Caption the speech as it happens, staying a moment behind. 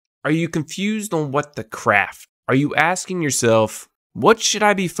Are you confused on what to craft? Are you asking yourself, what should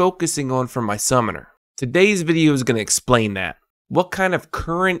I be focusing on for my summoner? Today's video is going to explain that. What kind of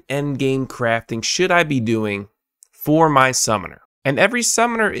current endgame crafting should I be doing for my summoner? And every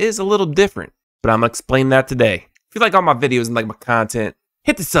summoner is a little different, but I'm going to explain that today. If you like all my videos and like my content,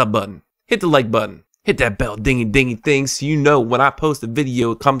 hit the sub button, hit the like button, hit that bell dingy thing so you know when I post a video,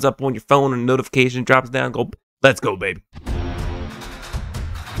 it comes up on your phone and a notification drops down. Go, let's go, baby.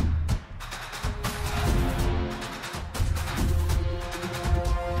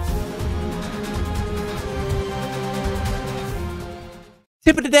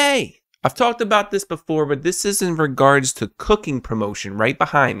 Tip of the day. I've talked about this before, but this is in regards to cooking promotion right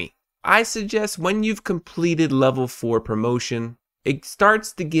behind me. I suggest when you've completed level 4 promotion, it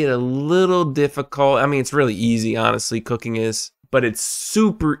starts to get a little difficult. I mean, it's really easy, honestly, cooking is, but it's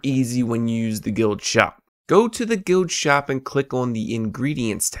super easy when you use the guild shop. Go to the guild shop and click on the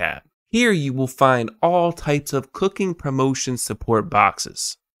ingredients tab. Here you will find all types of cooking promotion support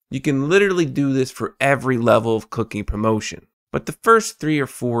boxes. You can literally do this for every level of cooking promotion. But the first 3 or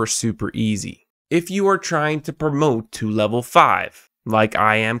 4 are super easy. If you are trying to promote to level 5, like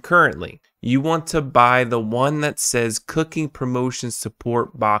I am currently, you want to buy the one that says Cooking Promotion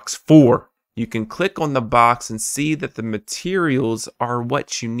Support Box 4. You can click on the box and see that the materials are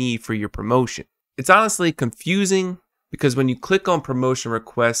what you need for your promotion. It's honestly confusing because when you click on promotion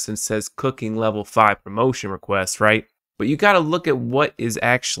requests and says Cooking Level 5 Promotion Requests, right? But you got to look at what is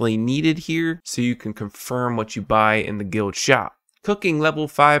actually needed here so you can confirm what you buy in the guild shop. Cooking level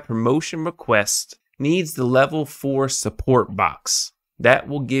 5 promotion request needs the level 4 support box. That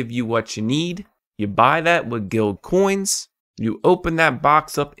will give you what you need. You buy that with guild coins. You open that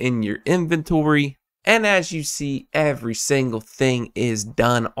box up in your inventory. And as you see, every single thing is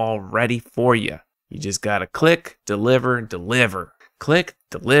done already for you. You just got to click, deliver, deliver. Click,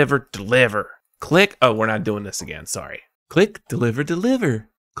 deliver, deliver. Click. Oh, we're not doing this again. Sorry. Click, deliver, deliver.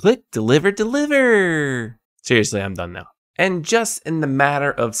 Click, deliver, deliver. Seriously, I'm done now. And just in the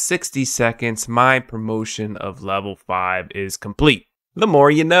matter of 60 seconds, my promotion of level 5 is complete. The more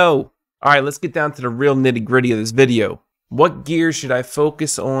you know. All right, let's get down to the real nitty gritty of this video. What gear should I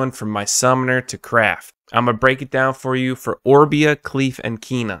focus on for my summoner to craft? I'm going to break it down for you for Orbia, Cleef, and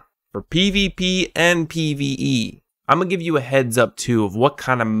Kina. For PvP and PvE. I'm going to give you a heads up too of what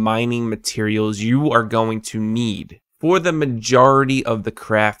kind of mining materials you are going to need for the majority of the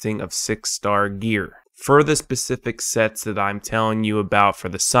crafting of 6-star gear, for the specific sets that I'm telling you about for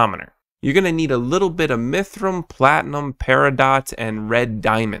the summoner. You're going to need a little bit of Mithram, Platinum, Peridot, and Red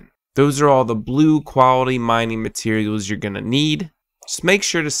Diamond. Those are all the blue quality mining materials you're going to need. Just make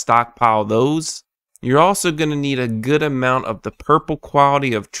sure to stockpile those. You're also going to need a good amount of the purple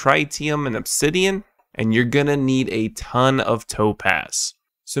quality of Tritium and Obsidian, and you're going to need a ton of Topaz.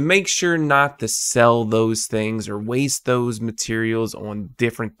 So make sure not to sell those things or waste those materials on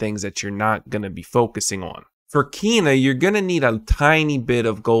different things that you're not going to be focusing on. For Kina, you're going to need a tiny bit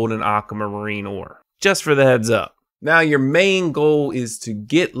of golden aquamarine ore, just for the heads up. Now your main goal is to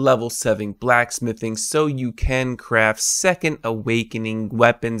get level 7 blacksmithing so you can craft second awakening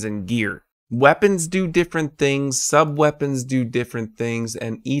weapons and gear. Weapons do different things, sub-weapons do different things,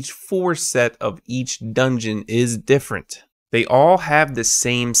 and each 4 set of each dungeon is different. They all have the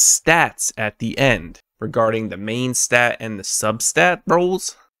same stats at the end regarding the main stat and the sub-stat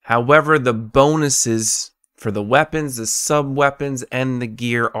rolls. However, the bonuses for the weapons, the sub-weapons, and the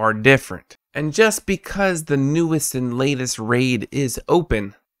gear are different. And just because the newest and latest raid is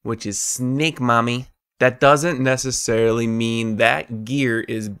open, which is Snake Mommy, that doesn't necessarily mean that gear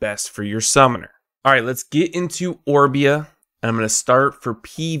is best for your summoner. Alright, let's get into Orbia. I'm going to start for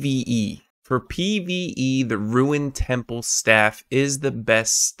PvE. For PvE, the Ruined Temple Staff is the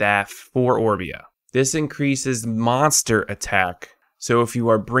best staff for Orbia. This increases monster attack, so if you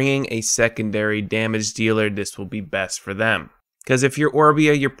are bringing a secondary damage dealer, this will be best for them. Because if you're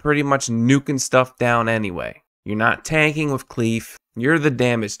Orbia, you're pretty much nuking stuff down anyway. You're not tanking with Cleef, you're the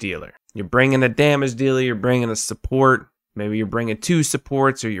damage dealer. You're bringing a damage dealer, you're bringing a support, maybe you're bringing 2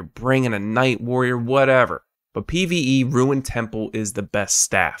 supports, or you're bringing a Night Warrior, whatever. But PvE, Ruined Temple is the best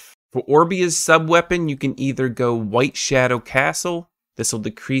staff. For Orbia's sub-weapon, you can either go White Shadow Castle, this will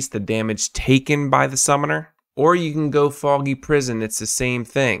decrease the damage taken by the summoner, or you can go Foggy Prison, it's the same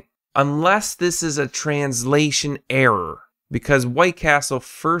thing. Unless this is a translation error, because White Castle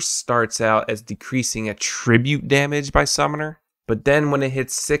first starts out as decreasing attribute damage by summoner, but then when it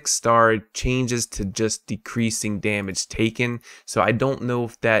hits 6-star, it changes to just decreasing damage taken, so I don't know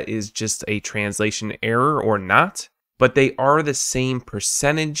if that is just a translation error or not. But they are the same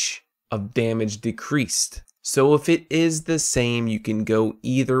percentage of damage decreased. So if it is the same, you can go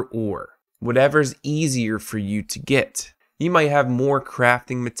either or. Whatever's easier for you to get. You might have more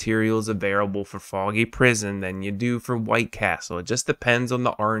crafting materials available for Foggy Prison than you do for White Castle. It just depends on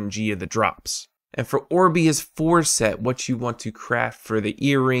the RNG of the drops. And for Orbia's 4 set, what you want to craft for the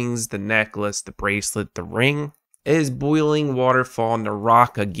earrings, the necklace, the bracelet, the ring, is Boiling Waterfall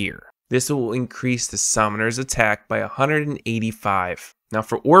Naraka gear. This will increase the summoner's attack by 185. Now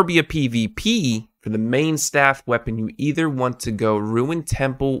for Orbia PvP, for the main staff weapon, you either want to go Ruined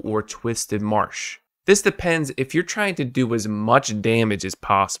Temple or Twisted Marsh. This depends if you're trying to do as much damage as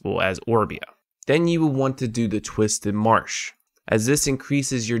possible as Orbia. Then you will want to do the Twisted Marsh, as this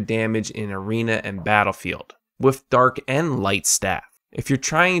increases your damage in arena and battlefield, with dark and light staff. If you're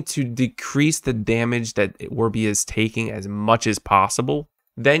trying to decrease the damage that Orbia is taking as much as possible,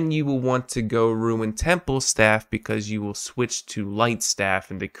 then you will want to go Ruined Temple staff because you will switch to light staff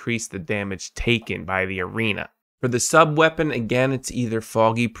and decrease the damage taken by the arena. For the sub weapon, again, it's either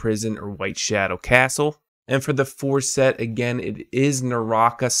Foggy Prison or White Shadow Castle. And for the 4 set, again, it is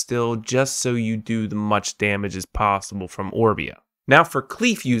Naraka still, just so you do the much damage as possible from Orbia. Now for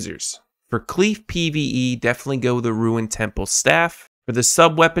Cleef users. For Cleef PvE, definitely go the Ruined Temple staff. For the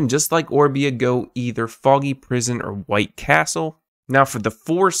sub weapon, just like Orbia, go either Foggy Prison or White Castle. Now for the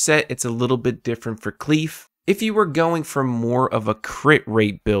 4 set, it's a little bit different for Cleef. If you were going for more of a crit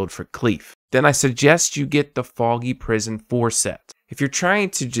rate build for Cleef, then I suggest you get the Foggy Prison 4 set. If you're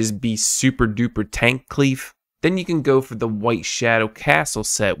trying to just be super duper tank Cleef, then you can go for the White Shadow Castle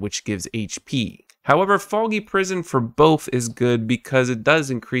set, which gives HP. However, Foggy Prison for both is good because it does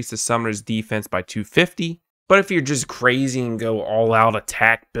increase the summoner's defense by 250. But if you're just crazy and go all out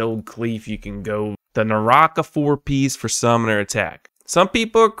attack build Cleef, you can go the Naraka 4-piece for summoner attack. Some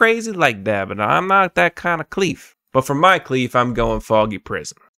people are crazy like that, but I'm not that kind of Cleef. But for my Cleef, I'm going Foggy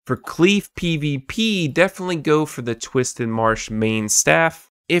Prison. For Cleef PvP, definitely go for the Twisted Marsh main staff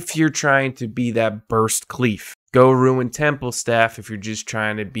if you're trying to be that burst Cleef. Go Ruined Temple staff if you're just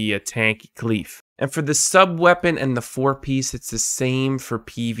trying to be a tanky Cleef. And for the sub weapon and the 4-piece, it's the same for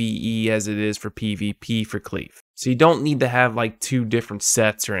PvE as it is for PvP for Cleef. So you don't need to have like 2 different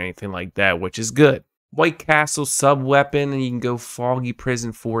sets or anything like that, which is good. White Castle sub weapon, and you can go Foggy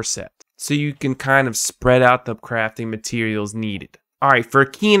Prison 4 set. So you can kind of spread out the crafting materials needed. Alright, for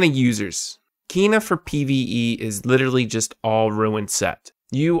Kina users. Kina for PvE is literally just all ruined set.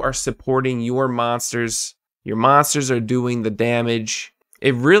 You are supporting your monsters. Your monsters are doing the damage.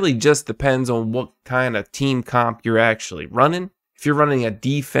 It really just depends on what kind of team comp you're actually running. If you're running a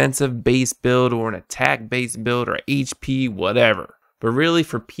defensive base build or an attack base build or HP, whatever. But really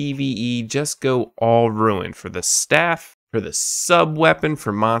for PvE, just go all ruin for the staff, for the sub weapon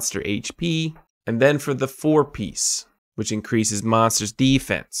for monster HP, and then for the 4-piece, which increases monster's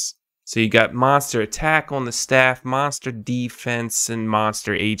defense. So you got monster attack on the staff, monster defense, and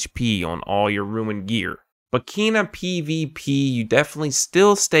monster HP on all your ruined gear. But Kina PvP, you definitely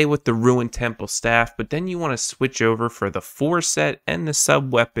still stay with the Ruined Temple staff, but then you want to switch over for the 4 set and the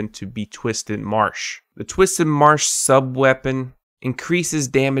sub weapon to be Twisted Marsh. The Twisted Marsh sub weapon increases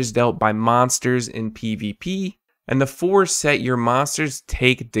damage dealt by monsters in PvP, and the 4 set, your monsters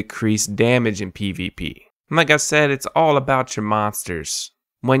take decreased damage in PvP. And like I said, it's all about your monsters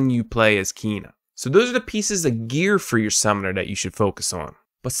when you play as Kina. So those are the pieces of gear for your summoner that you should focus on.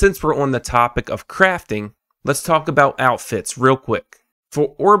 But since we're on the topic of crafting, let's talk about outfits real quick.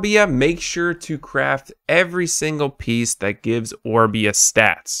 For Orbia, make sure to craft every single piece that gives Orbia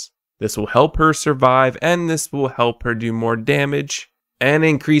stats. This will help her survive, and this will help her do more damage and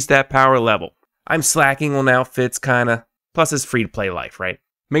increase that power level. I'm slacking on outfits kinda, plus it's free to play life, right?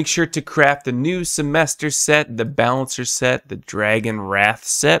 Make sure to craft the new Semester set, the Balancer set, the Dragon Wrath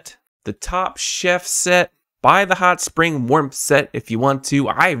set, the Top Chef set, buy the Hot Spring Warmth set if you want to.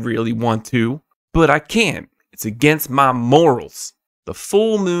 I really want to, but I can't. It's against my morals. The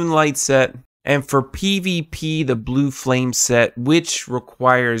Full Moonlight set, and for PvP, the Blue Flame set, which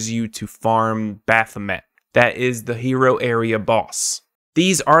requires you to farm Baphomet. That is the hero area boss.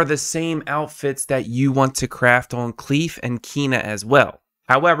 These are the same outfits that you want to craft on Cleef and Kina as well.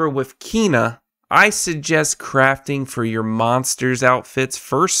 However, with Kina, I suggest crafting for your monsters outfits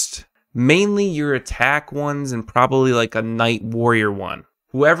first. Mainly your attack ones and probably like a Night Warrior one.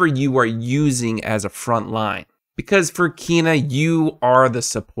 Whoever you are using as a front line. Because for Kina, you are the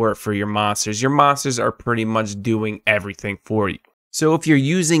support for your monsters. Your monsters are pretty much doing everything for you. So if you're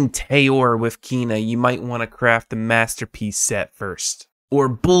using Tayor with Kina, you might want to craft the Masterpiece set first. Or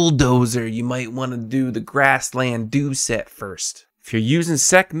Bulldozer, you might want to do the Grassland Dew set first. If you're using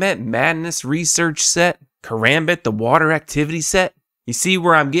Sekhmet Madness Research set, Karambit the Water Activity set, you see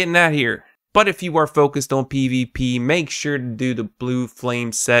where I'm getting at here. But if you are focused on PvP, make sure to do the blue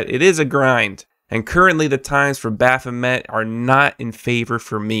flame set. It is a grind. And currently the times for Baphomet are not in favor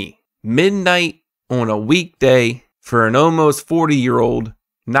for me. Midnight on a weekday for an almost 40-year-old,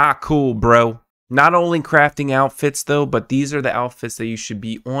 not cool, bro. Not only crafting outfits though, but these are the outfits that you should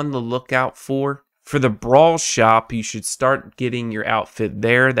be on the lookout for. For the Brawl shop, you should start getting your outfit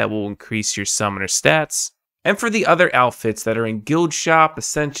there. That will increase your summoner stats. And for the other outfits that are in Guild Shop,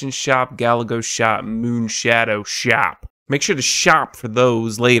 Ascension Shop, Galago Shop, Moon Shadow Shop, make sure to shop for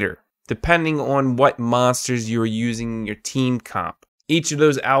those later, depending on what monsters you are using in your team comp. Each of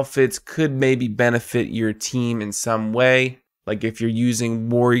those outfits could maybe benefit your team in some way. Like if you're using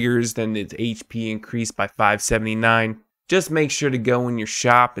warriors, then its HP increased by 579. Just make sure to go in your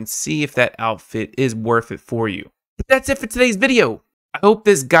shop and see if that outfit is worth it for you. But that's it for today's video. I hope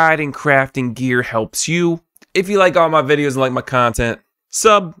this guide in crafting gear helps you. If you like all my videos and like my content,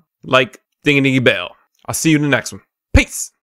 sub, like, ding-a-dingy bell. I'll see you in the next one. Peace!